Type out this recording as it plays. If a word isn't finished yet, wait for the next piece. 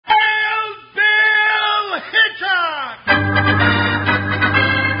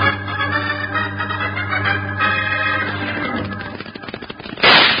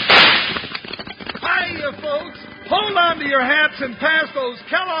those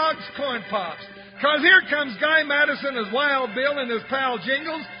Kellogg's Corn Pops. Because here comes Guy Madison as Wild Bill and his pal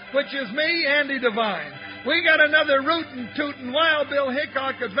Jingles, which is me, Andy Devine. We got another rootin' tootin' Wild Bill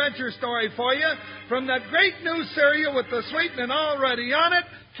Hickok adventure story for you from that great new cereal with the sweetening already on it,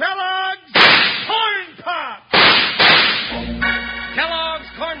 Kellogg's Corn Pops!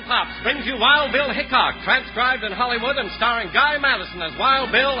 Kellogg's Corn Pops brings you Wild Bill Hickok, transcribed in Hollywood and starring Guy Madison as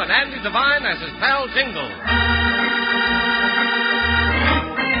Wild Bill and Andy Devine as his pal Jingles.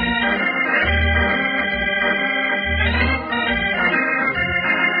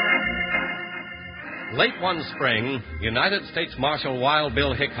 Late one spring, United States Marshal Wild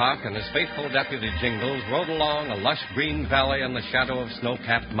Bill Hickok and his faithful deputy Jingles rode along a lush green valley in the shadow of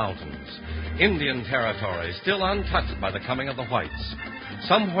snow-capped mountains. Indian territory, still untouched by the coming of the whites.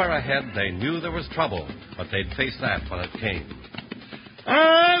 Somewhere ahead, they knew there was trouble, but they'd face that when it came.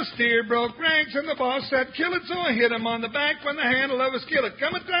 Steer broke ranks, and the boss said, kill it, so I hit him on the back when the handle of a skillet.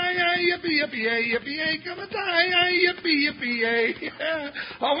 Come a die, yippee, yippee, yippee, come a die, yippee, yippee.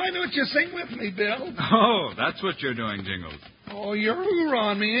 Oh, why don't you sing with me, Bill? Oh, that's what you're doing, Jingles. Oh, you're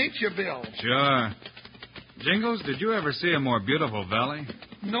hoorahing me, ain't you, Bill? Sure. Jingles, did you ever see a more beautiful valley?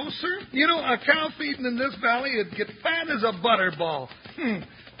 No, sir. You know, a cow feeding in this valley would get fat as a butterball.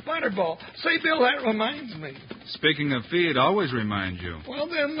 Butterball. Say, Bill, that reminds me. Speaking of feed, always reminds you. Well,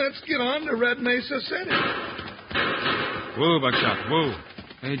 then, let's get on to Red Mesa City. Woo, Buckshot, woo.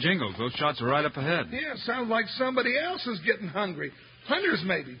 Hey, Jingles, those shots are right up ahead. Yeah, sounds like somebody else is getting hungry. Hunters,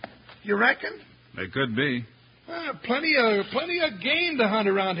 maybe. You reckon? They could be. Plenty of game to hunt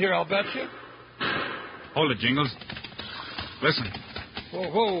around here, I'll bet you. Hold it, Jingles. Listen.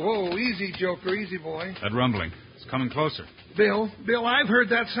 Whoa. Easy, Joker. Easy, boy. That rumbling. It's coming closer. Bill, I've heard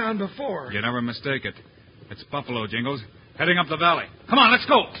that sound before. You never mistake it. It's buffalo, Jingles, heading up the valley. Come on, let's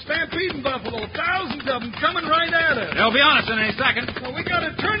go. Stampeding buffalo. Thousands of them coming right at us. They'll be on us in any second. Well, we got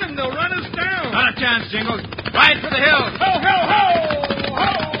to turn them. They'll run us down. Not a chance, Jingles. Ride for the hills. Ho, ho, ho!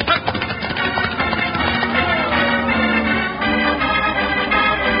 Ho!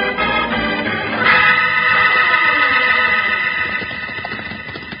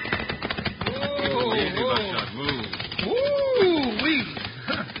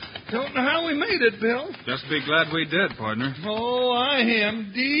 Don't know how we made it, Bill. Just be glad we did, partner. Oh, I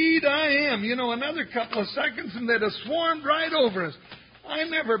am. Deed, I am. You know, another couple of seconds and they'd have swarmed right over us. I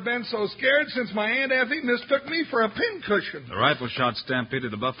never been so scared since my Aunt Effie mistook me for a pincushion. The rifle shot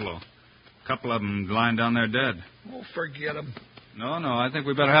stampeded the buffalo. A couple of them lying down there dead. Oh, forget them. No, I think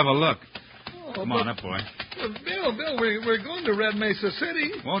we better have a look. Oh, Come on up, boy. Bill, we're going to Red Mesa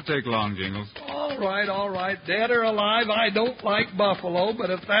City. Won't take long, Jingles. All right. Dead or alive, I don't like buffalo, but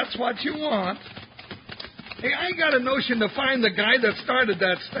if that's what you want. Hey, I got a notion to find the guy that started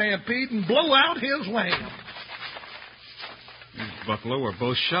that stampede and blow out his lamb. These buffalo were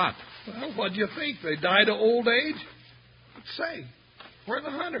both shot. Well, what'd you think? They died of old age? Say, where are the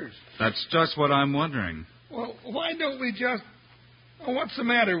hunters? That's just what I'm wondering. Well, why don't we just... Oh, what's the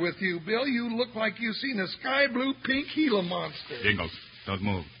matter with you, Bill? You look like you've seen a sky blue pink Gila monster. Jingles, don't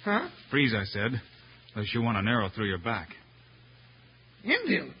move. Huh? Freeze, I said, unless you want an arrow through your back.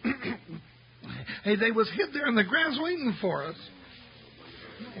 Indian. Hey, they was hid there in the grass waiting for us.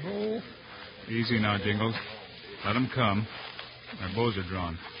 Oh. Easy now, Jingles. Let them come. Their bows are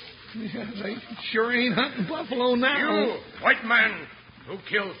drawn. Yeah, they sure ain't hunting buffalo now. You, white man, who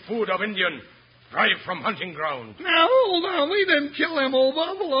killed food of Indian, drive from hunting ground. Now, hold on. We didn't kill them old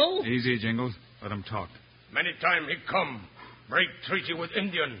buffalo. Easy, Jingles. Let them talk. Many time he come, break treaty with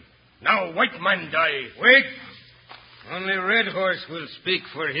Indian. Now white man die. Wait. Only Red Horse will speak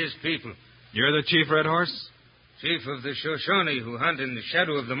for his people. You're the chief, Red Horse? Chief of the Shoshone who hunt in the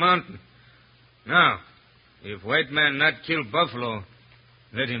shadow of the mountain. Now, if white man not kill buffalo,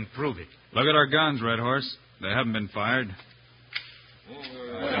 let him prove it. Look at our guns, Red Horse. They haven't been fired.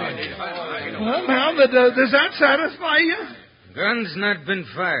 Well, now, does that satisfy you? Guns not been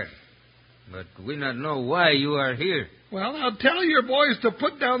fired. But we not know why you are here. Well, I'll tell your boys to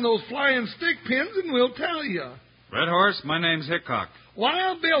put down those flying stick pins, and we'll tell you. Red Horse, my name's Hickok.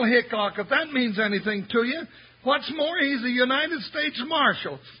 Wild Bill Hickok, if that means anything to you. What's more, he's a United States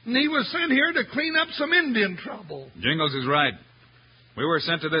Marshal, and he was sent here to clean up some Indian trouble. Jingles is right. We were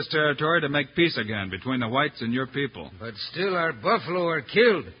sent to this territory to make peace again between the whites and your people. But still our buffalo are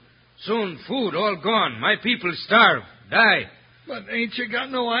killed. Soon food all gone. My people starve, die. But ain't you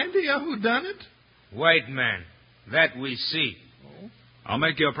got no idea who done it? White man. That we see. Oh. I'll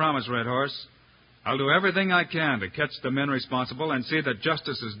make you a promise, Red Horse. I'll do everything I can to catch the men responsible and see that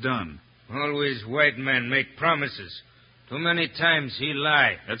justice is done. Always white man make promises. Too many times he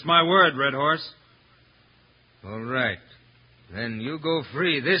lie. It's my word, Red Horse. All right. Then you go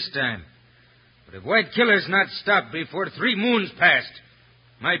free this time. But if white killer's not stopped before 3 moons passed,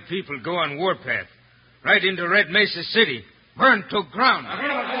 my people go on Warpath, right into Red Mesa City, burned to ground.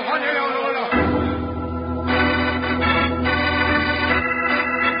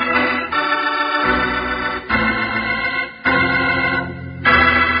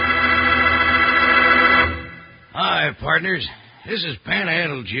 Hi, partners. This is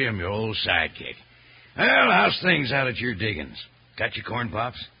Panhandle Jim, your old sidekick. Well, how's things out at your diggings? Got your corn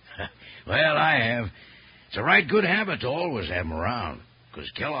pops? Well, I have. It's a right good habit to always have 'em around, because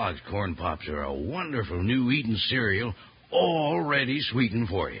Kellogg's corn pops are a wonderful new eating cereal all ready sweetened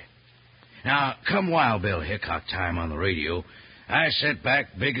for you. Now, come Wild Bill Hickok time on the radio, I sit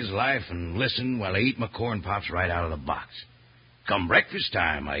back big as life and listen while I eat my corn pops right out of the box. Come breakfast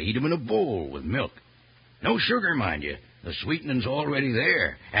time, I eat 'em in a bowl with milk. No sugar, mind you. The sweetening's already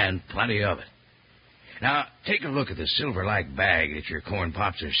there, and plenty of it. Now, take a look at the silver-like bag that your corn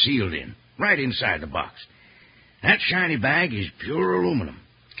pops are sealed in, right inside the box. That shiny bag is pure aluminum.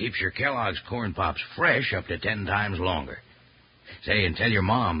 Keeps your Kellogg's corn pops fresh up to 10 times longer. Say, and tell your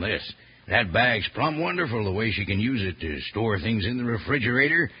mom this. That bag's plumb wonderful the way she can use it to store things in the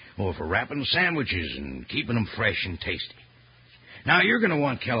refrigerator or for wrapping sandwiches and keeping them fresh and tasty. Now, you're going to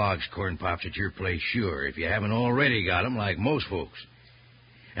want Kellogg's corn pops at your place, sure, if you haven't already got them like most folks.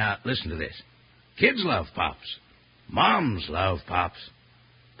 Now, listen to this. Kids love Pops. Moms love Pops.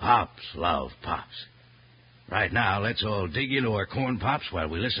 Pops love Pops. Right now, let's all dig into our corn pops while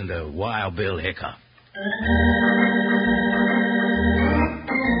we listen to Wild Bill Hickok.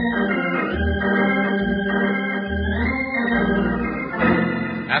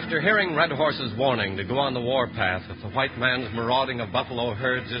 After hearing Red Horse's warning to go on the warpath if the white man's marauding of buffalo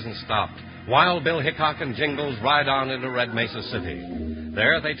herds isn't stopped, Wild Bill Hickok and Jingles ride on into Red Mesa City.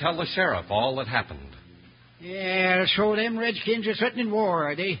 There they tell the sheriff all that happened. Yeah, so them redskins are threatening war,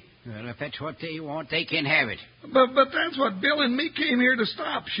 are they? Well, if that's what they want, they can have it. But that's what Bill and me came here to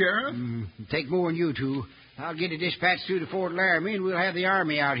stop, Sheriff. Take more than you two. I'll get a dispatch through to Fort Laramie, and we'll have the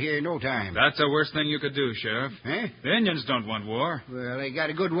army out here in no time. That's the worst thing you could do, Sheriff. Eh? The Indians don't want war. Well, they got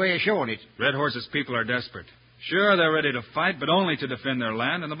a good way of showing it. Red Horse's people are desperate. Sure, they're ready to fight, but only to defend their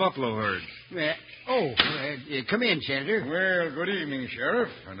land and the buffalo herd. Come in, Senator. Well, good evening, Sheriff,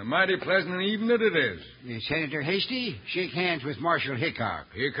 and a mighty pleasant evening it is. Senator Hasty, shake hands with Marshal Hickok.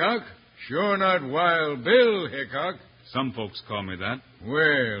 Hickok? Sure not Wild Bill Hickok. Some folks call me that.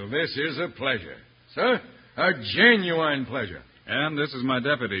 Well, this is a pleasure. Sir, a genuine pleasure. And this is my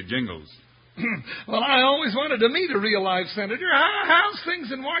deputy, Jingles. Well, I always wanted to meet a real live senator. How's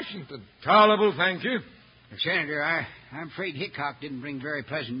things in Washington? Tolerable, thank you. Senator, I'm afraid Hickok didn't bring very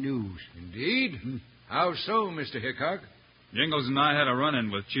pleasant news. Indeed? How so, Mr. Hickok? Jingles and I had a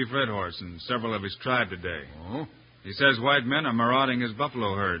run-in with Chief Red Horse and several of his tribe today. Oh? He says white men are marauding his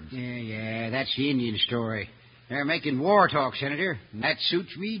buffalo herds. Yeah, that's the Indian story. They're making war talk, Senator, and that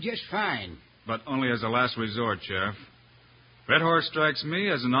suits me just fine. But only as a last resort, Sheriff. Red Horse strikes me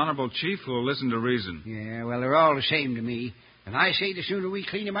as an honorable chief who will listen to reason. Yeah, well, they're all the same to me. And I say the sooner we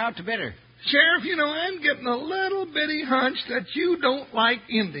clean them out, the better. Sheriff, I'm getting a little bitty hunch that you don't like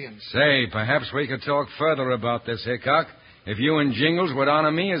Indians. Say, perhaps we could talk further about this, Hickok. If you and Jingles would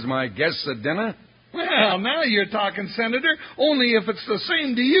honor me as my guests at dinner. Well, now you're talking, Senator. Only if it's the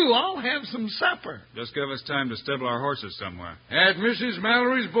same to you, I'll have some supper. Just give us time to stable our horses somewhere. At Mrs.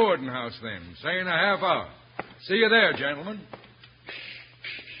 Mallory's boarding house, then. Say in a half hour. See you there, gentlemen.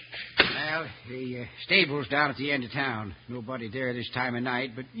 Well, the stable's down at the end of town. Nobody there this time of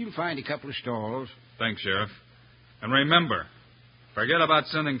night, but you'll find a couple of stalls. Thanks, Sheriff. And remember, forget about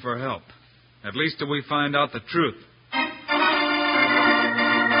sending for help. At least till we find out the truth.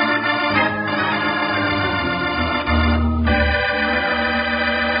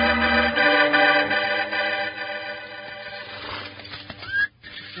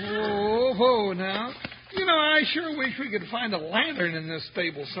 Whoa, now. I sure wish we could find a lantern in this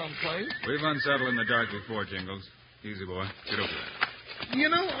stable someplace. We've unsettled in the dark before, Jingles. Easy, boy. Get over there.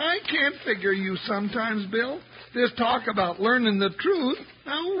 I can't figure you sometimes, Bill. This talk about learning the truth.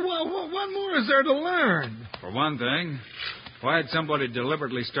 Now, what more is there to learn? For one thing, why'd somebody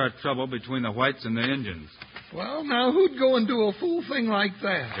deliberately start trouble between the whites and the Indians? Well, now, who'd go and do a fool thing like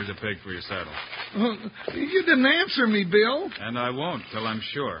that? Here's a pig for your saddle. You didn't answer me, Bill. And I won't till I'm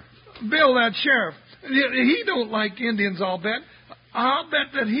sure. Bill, that sheriff, he don't like Indians, I'll bet. I'll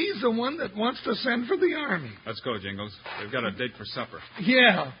bet that he's the one that wants to send for the army. Let's go, Jingles. We've got a date for supper.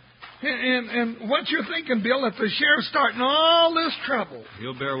 Yeah. And what you're thinking, Bill, that the sheriff's starting all this trouble?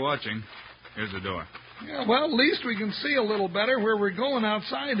 He'll bear watching. Here's the door. Yeah, well, at least we can see a little better where we're going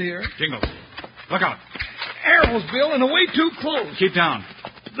outside here. Jingles, look out. arrows, Bill, and away too close. Keep down.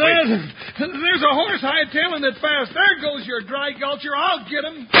 There's a horse hightailing it fast. There goes your dry gulcher. I'll get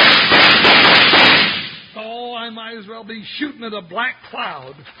him. Oh, I might as well be shooting at a black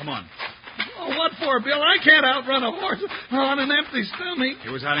cloud. Come on. Oh, what for, Bill? I can't outrun a horse on an empty stomach. He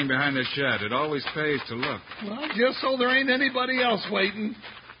was hiding behind the shed. It always pays to look. Well, just so there ain't anybody else waiting.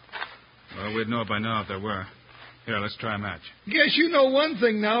 Well, we'd know by now if there were. Here, let's try a match. Guess you know one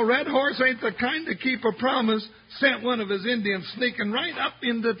thing now. Red Horse ain't the kind to keep a promise. Sent one of his Indians sneaking right up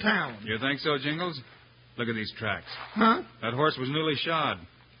into town. You think so, Jingles? Look at these tracks. Huh? That horse was newly shod.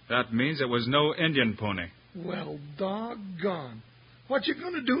 That means it was no Indian pony. Well, doggone. What you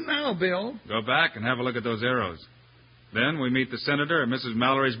going to do now, Bill? Go back and have a look at those arrows. Then we meet the senator at Mrs.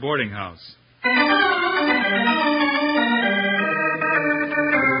 Mallory's boarding house.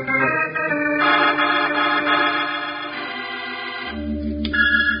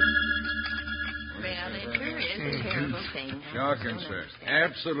 Shocking, sir.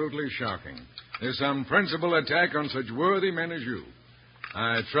 Absolutely shocking. This unprincipled attack on such worthy men as you.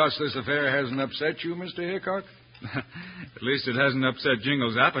 I trust this affair hasn't upset you, Mr. Hickok? At least it hasn't upset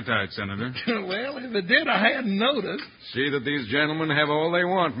Jingle's appetite, Senator. Well, if it did, I hadn't noticed. See that these gentlemen have all they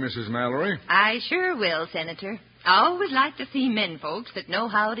want, Mrs. Mallory. I sure will, Senator. I always like to see men folks that know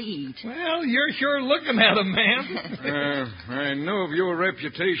how to eat. Well, you're sure looking at 'em, ma'am. I know of your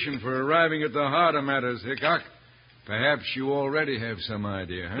reputation for arriving at the heart of matters, Hickok. Perhaps you already have some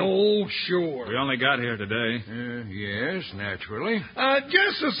idea, huh? Oh, sure. We only got here today. Yes, naturally.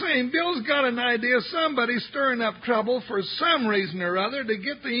 Just the same, Bill's got an idea somebody's stirring up trouble for some reason or other to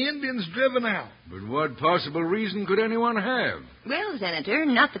get the Indians driven out. But what possible reason could anyone have? Well, Senator,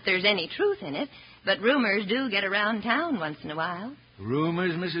 not that there's any truth in it, but rumors do get around town once in a while.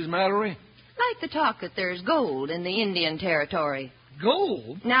 Rumors, Mrs. Mallory? Like the talk that there's gold in the Indian territory.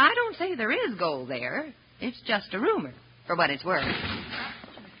 Gold? Now, I don't say there is gold there. It's just a rumor, for what it's worth.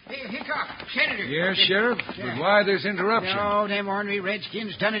 Hey, Hickok, Senator. Yes, Sheriff? But why this interruption? No, them ornery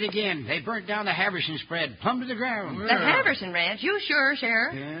redskins done it again. They burnt down the Haverson spread, plumb to the ground. The Haverson Ranch? You sure,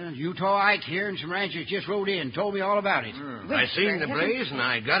 Sheriff? Yeah, Utah Ike here and some ranchers just rode in, told me all about it. I seen the blaze, and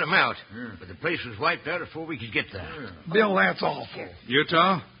I got 'em out. But the place was wiped out before we could get there. Bill, that's awful.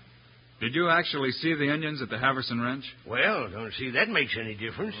 Utah, did you actually see the Indians at the Haverson Ranch? Well, don't see that makes any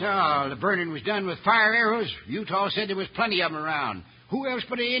difference. No, the burning was done with fire arrows. Utah said there was plenty of them around. Who else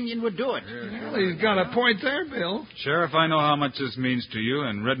but an Indian would do it? Well, he's got a point there, Bill. Sheriff, I know how much this means to you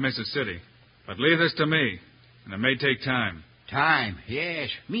and Red Mesa City. But leave this to me, and it may take time. Time, yes.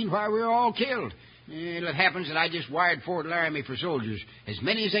 Meanwhile, we're all killed. It happens that I just wired Fort Laramie for soldiers, as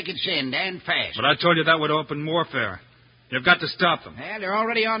many as they could send, and fast. But I told you that would open warfare. You've got to stop them. Well, they're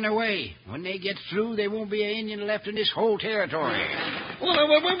already on their way. When they get through, there won't be an Indian left in this whole territory.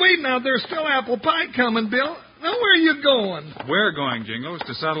 Well, wait now. There's still apple pie coming, Bill. Now, where are you going? We're going, Jingles,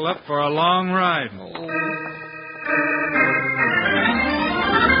 to saddle up for a long ride.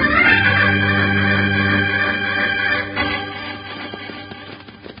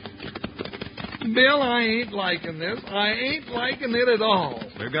 Bill, I ain't liking this. I ain't liking it at all.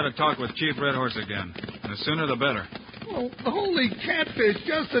 We've got to talk with Chief Red Horse again. And the sooner the better. Oh, holy catfish,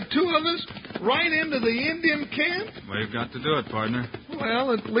 just the two of us right into the Indian camp? We've got to do it, partner.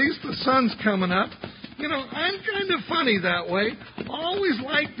 Well, at least the sun's coming up. You know, I'm kind of funny that way. Always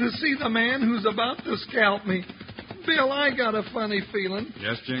like to see the man who's about to scalp me. Bill, I got a funny feeling.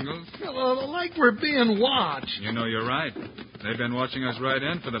 Yes, Jingles? Like we're being watched. You know you're right. They've been watching us ride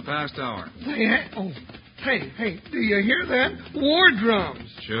in for the past hour. Hey, do you hear that? War drums.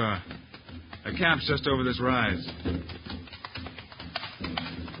 Sure. The camp's just over this rise.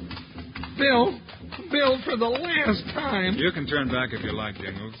 Bill, for the last time. You can turn back if you like,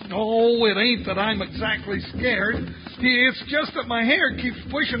 Jingles. Oh, it ain't that I'm exactly scared. It's just that my hair keeps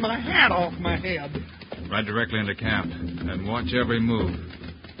pushing my hat off my head. Ride directly into camp and watch every move.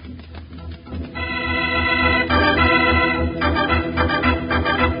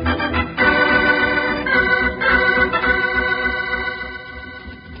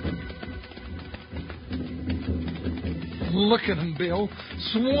 Look at them, Bill.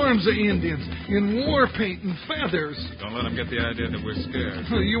 Swarms of Indians in war paint and feathers. Don't let them get the idea that we're scared.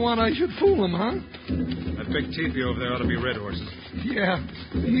 You want I should fool them, huh? That big teepee over there ought to be Red Horse's. Yeah,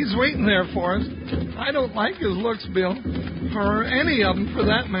 he's waiting there for us. I don't like his looks, Bill. Or any of them, for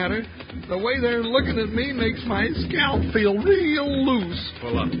that matter. The way they're looking at me makes my scalp feel real loose.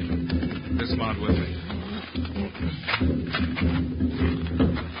 Pull up. Dismount with me.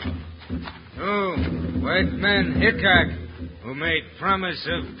 Oh, white man Hickok, who made promise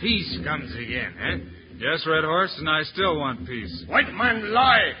of peace, comes again, huh? Yes, Red Horse, and I still want peace. White man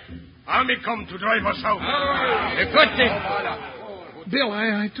lie. Army come to drive us out. A good thing. Bill,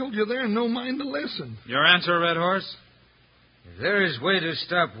 I told you there, no mind to listen. Your answer, Red Horse? If there is way to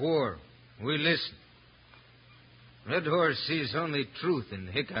stop war, we listen. Red Horse sees only truth in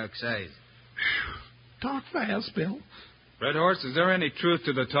Hickok's eyes. Talk fast, Bill. Red Horse, is there any truth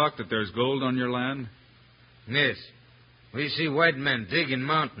to the talk that there's gold on your land? Yes. We see white men digging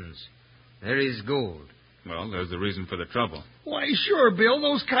mountains. There is gold. Well, there's the reason for the trouble. Why, sure, Bill.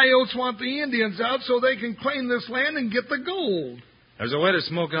 Those coyotes want the Indians out so they can claim this land and get the gold. There's a way to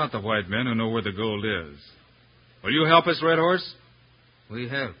smoke out the white men who know where the gold is. Will you help us, Red Horse? We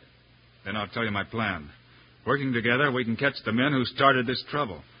help. Then I'll tell you my plan. Working together, we can catch the men who started this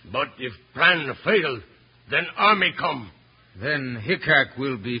trouble. But if plan failed, then army come. Then Hickok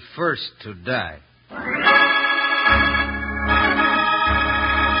will be first to die.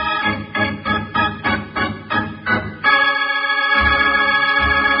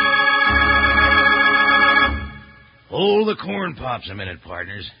 Hold the corn pops a minute,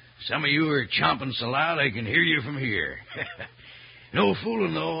 partners. Some of you are chomping so loud I can hear you from here. No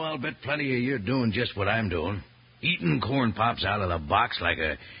fooling, though. I'll bet plenty of you are doing just what I'm doing. Eating corn pops out of the box like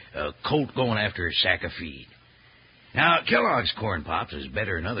a colt going after a sack of feed. Now, Kellogg's corn pops is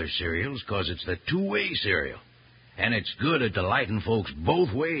better than other cereals because it's the two-way cereal. And it's good at delighting folks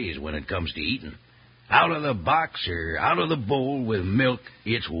both ways when it comes to eating. Out of the box or out of the bowl with milk,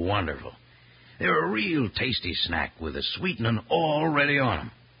 it's wonderful. They're a real tasty snack with the sweetening already on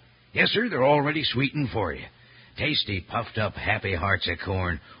them. Yes, sir, they're already sweetened for you. Tasty, puffed-up, happy hearts of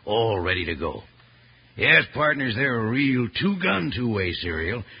corn, all ready to go. Yes, partners, they're a real two-gun, two-way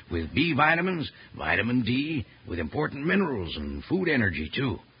cereal with B vitamins, vitamin D, with important minerals and food energy,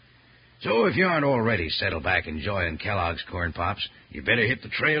 too. So if you aren't already settled back enjoying Kellogg's Corn Pops, you better hit the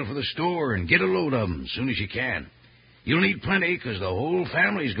trail for the store and get a load of them as soon as you can. You'll need plenty because the whole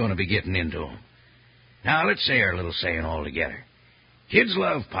family's going to be getting into them. Now, let's say our little saying all together. Kids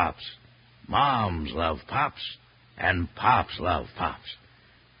love Pops, moms love Pops, and Pops love Pops.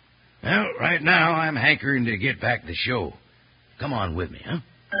 Well, right now I'm hankering to get back to the show. Come on with me, huh?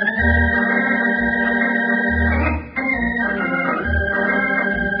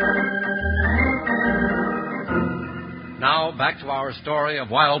 Now, back to our story of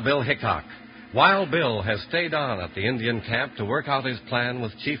Wild Bill Hickok. Wild Bill has stayed on at the Indian camp to work out his plan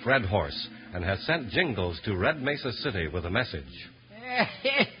with Chief Red Horse and has sent Jingles to Red Mesa City with a message.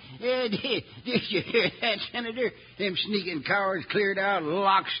 Did you hear that, Senator? Them sneaking cowards cleared out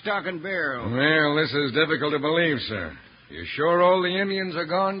lock, stock, and barrel. Well, this is difficult to believe, sir. You sure all the Indians are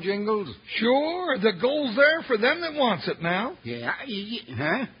gone, Jingles? Sure, the gold's there for them that wants it now. Yeah,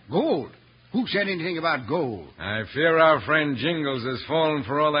 huh? Gold? Who said anything about gold? I fear our friend Jingles has fallen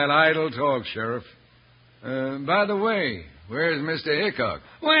for all that idle talk, Sheriff. By the way, where's Mr. Hickok?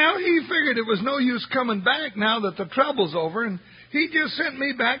 Well, he figured it was no use coming back now that the trouble's over, and he just sent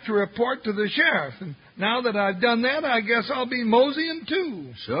me back to report to the sheriff. And now that I've done that, I guess I'll be moseying,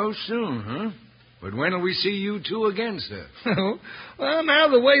 too. So soon, huh? But when will we see you two again, sir? Well, now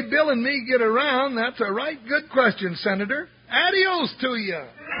the way Bill and me get around, that's a right good question, Senator. Adios to you.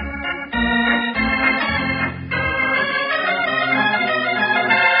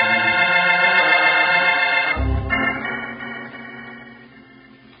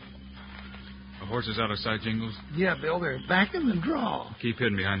 Horses out of sight, Jingles? Yeah, Bill, they're back in the draw. Keep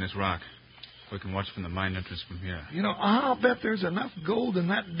hidden behind this rock. We can watch from the mine entrance from here. You know, I'll bet there's enough gold in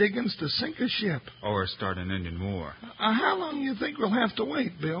that diggings to sink a ship. Or start an Indian war. How long do you think we'll have to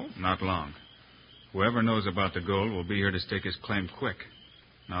wait, Bill? Not long. Whoever knows about the gold will be here to stake his claim quick,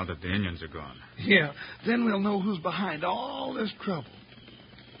 now that the Indians are gone. Yeah, then we'll know who's behind all this trouble.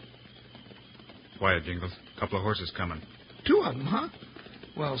 Quiet, Jingles. Couple of horses coming. 2 of them, huh?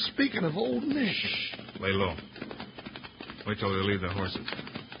 Well, speaking of Old Nick... Lay low. Wait till they leave the horses.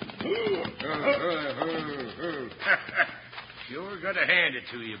 Sure got to hand it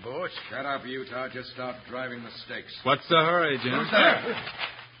to you, boss. Shut up, Utah. Just stop driving the stakes. What's the hurry, Jim? Who's that?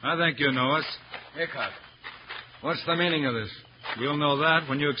 I think you know us. Hickok. What's the meaning of this? You'll know that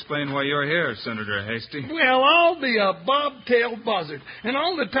when you explain why you're here, Senator Hasty. Well, I'll be a bobtailed buzzard. And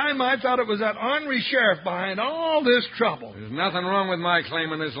all the time I thought it was that ornery sheriff behind all this trouble. There's nothing wrong with my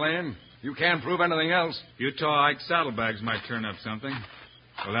claim on this land. You can't prove anything else. Utah Ike saddlebags might turn up something.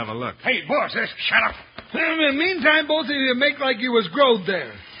 We'll have a look. Hey, boss, shut up. In the meantime, both of you make like you was growed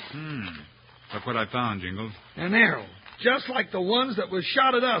there. Look what I found, Jingles. An arrow. Just like the ones that was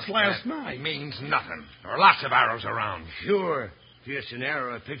shot at us last night. Means nothing. There are lots of arrows around. Sure. Just an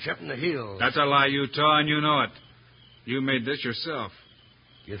arrow I picked up in the hills. That's a lie, Utah, and you know it. You made this yourself.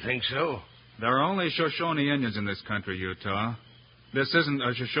 You think so? There are only Shoshone Indians in this country, Utah. this isn't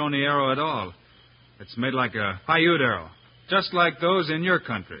a Shoshone arrow at all. It's made like a Paiute arrow, just like those in your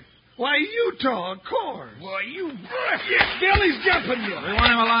country. Why, Utah, of course. Why, you... Billy's jumping you. We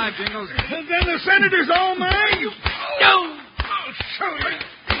want him alive, Jingles. And then the senator's all mine. You... No! I'll show you.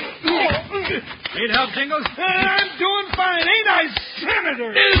 Need help, Jingles? I'm doing fine, ain't I,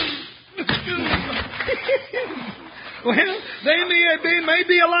 Senator? Well, they may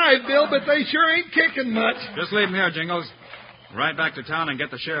be alive, Bill, but they sure ain't kicking much. Just leave him here, Jingles. Ride back to town and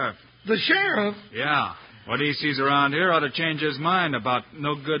get the sheriff. The sheriff? Yeah. What he sees around here ought to change his mind about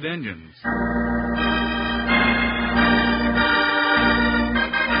no good Indians.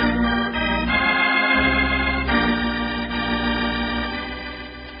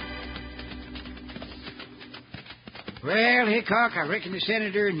 Well, Hickok, I reckon the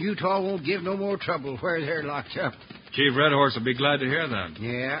senator and Utah won't give no more trouble where they're locked up. Chief Red Horse will be glad to hear that.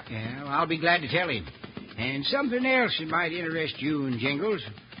 Yeah, well, I'll be glad to tell him. And something else that might interest you and Jingles.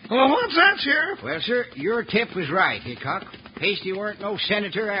 Well, what's that, Sheriff? Well, sir, your tip was right, Hickok. Hasty weren't no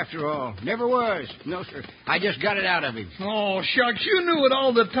senator after all. Never was. No, sir. I just got it out of him. Oh, shucks, you knew it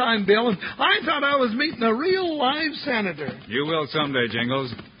all the time, Bill, and I thought I was meeting a real live senator. You will someday,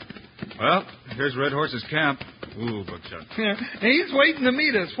 Jingles. Well, here's Red Horse's camp. Ooh, buckshot. He's waiting to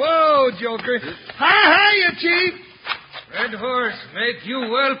meet us. Whoa, Joker. Hiya, Chief. Red Horse, make you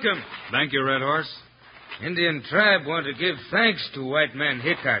welcome. Thank you, Red Horse. Indian tribe want to give thanks to white man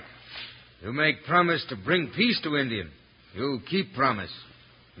Hickok. You make promise to bring peace to Indian. You keep promise.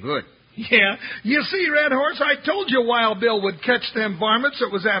 Good. Yeah. You see, Red Horse, I told you Wild Bill would catch them varmints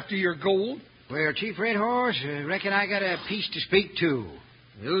that was after your gold. Well, Chief Red Horse, reckon I got a piece to speak to.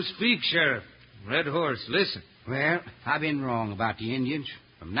 You speak, Sheriff. Red Horse, listen. Well, I've been wrong about the Indians.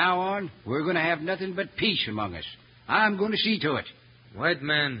 From now on, we're going to have nothing but peace among us. I'm going to see to it. White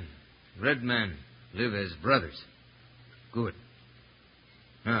man, red man, live as brothers. Good.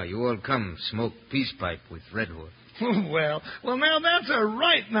 Now, you all come smoke peace pipe with Red Horse. Well, now that's a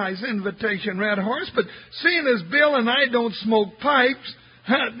right nice invitation, Red Horse, but seeing as Bill and I don't smoke pipes,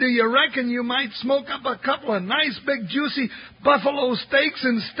 do you reckon you might smoke up a couple of nice big juicy buffalo steaks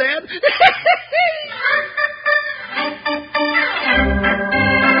instead?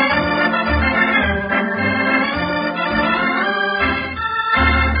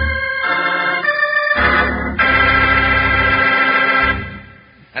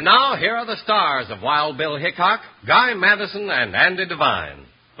 And now, here are the stars of Wild Bill Hickok, Guy Madison, and Andy Devine.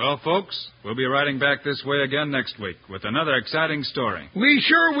 Well, folks, we'll be riding back this way again next week with another exciting story. We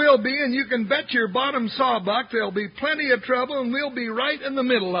sure will be, and you can bet your bottom sawbuck there'll be plenty of trouble, and we'll be right in the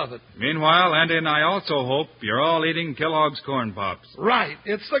middle of it. Meanwhile, Andy and I also hope you're all eating Kellogg's Corn Pops. Right.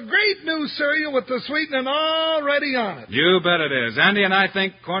 It's the great new cereal with the sweetening already on it. You bet it is. Andy and I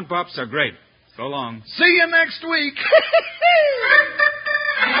think Corn Pops are great. So long. See you next week.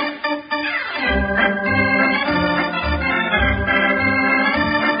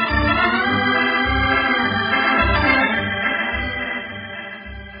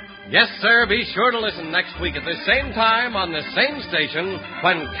 Yes, sir, be sure to listen next week at the same time on the same station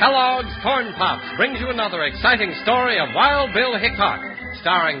when Kellogg's Corn Pops brings you another exciting story of Wild Bill Hickok,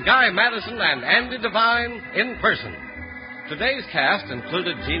 starring Guy Madison and Andy Devine in person. Today's cast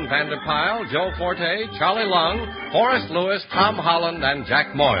included Gene Vanderpyle, Joe Forte, Charlie Lung, Forrest Lewis, Tom Holland, and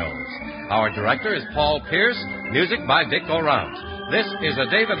Jack Moyles. Our director is Paul Pierce, music by Dick Orant. This is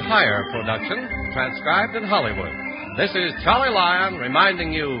a David Heyer production, transcribed in Hollywood. This is Charlie Lyon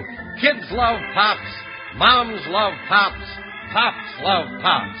reminding you, kids love Pops, moms love Pops, Pops love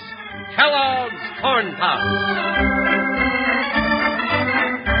Pops. Kellogg's Corn Pops.